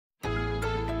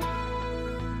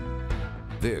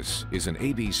This is an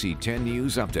ABC 10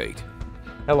 News Update.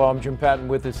 Hello, I'm Jim Patton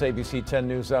with this ABC 10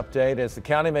 News Update. As the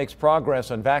county makes progress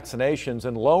on vaccinations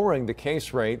and lowering the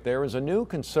case rate, there is a new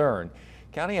concern.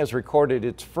 The county has recorded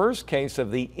its first case of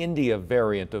the India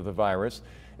variant of the virus.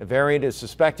 The variant is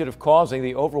suspected of causing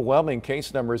the overwhelming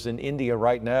case numbers in India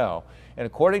right now. And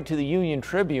according to the Union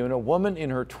Tribune, a woman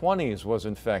in her 20s was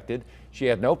infected. She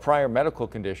had no prior medical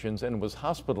conditions and was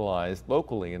hospitalized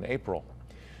locally in April.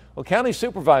 Well, county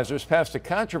supervisors passed a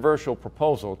controversial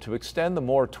proposal to extend the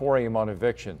moratorium on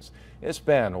evictions. This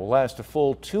ban will last a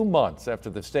full 2 months after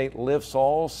the state lifts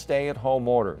all stay-at-home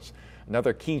orders.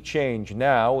 Another key change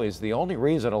now is the only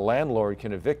reason a landlord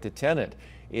can evict a tenant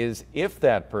is if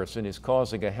that person is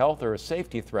causing a health or a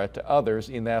safety threat to others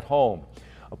in that home.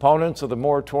 Opponents of the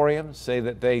moratorium say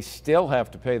that they still have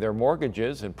to pay their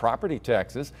mortgages and property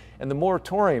taxes, and the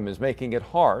moratorium is making it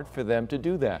hard for them to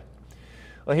do that.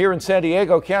 Well, here in San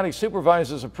Diego, county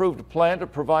supervisors approved a plan to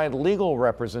provide legal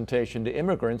representation to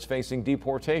immigrants facing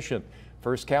deportation.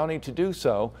 First county to do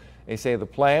so. They say the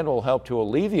plan will help to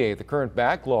alleviate the current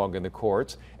backlog in the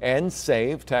courts and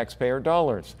save taxpayer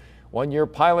dollars. One-year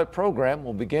pilot program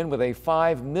will begin with a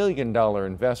 $5 million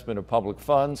investment of public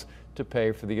funds to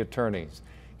pay for the attorneys.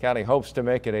 County hopes to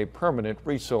make it a permanent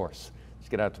resource. Let's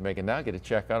get out to Megan now, get a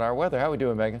check on our weather. How are we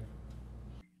doing, Megan?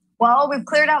 Well, we've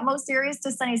cleared out most areas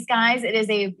to sunny skies. It is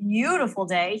a beautiful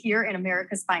day here in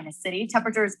America's finest city.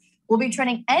 Temperatures will be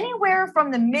trending anywhere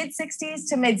from the mid-60s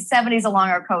to mid-70s along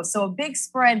our coast. So a big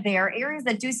spread there. Areas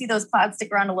that do see those clouds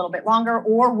stick around a little bit longer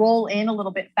or roll in a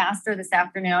little bit faster this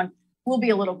afternoon will be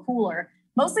a little cooler.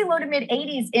 Mostly low to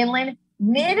mid-80s inland,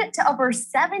 mid to upper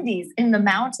 70s in the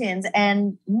mountains,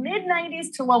 and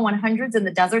mid-90s to low 100s in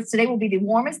the deserts. Today will be the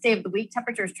warmest day of the week.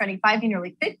 Temperatures trending 5 to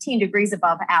nearly 15 degrees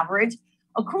above average.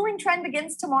 A cooling trend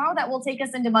begins tomorrow that will take us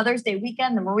into Mother's Day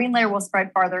weekend. The marine layer will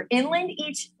spread farther inland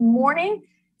each morning,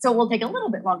 so it will take a little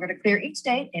bit longer to clear each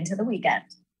day into the weekend.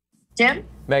 Jim?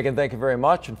 Megan, thank you very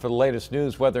much. And for the latest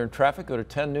news, weather, and traffic, go to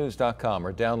 10news.com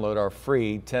or download our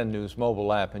free 10 News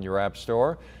mobile app in your app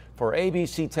store. For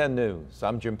ABC 10 News,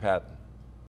 I'm Jim Patton.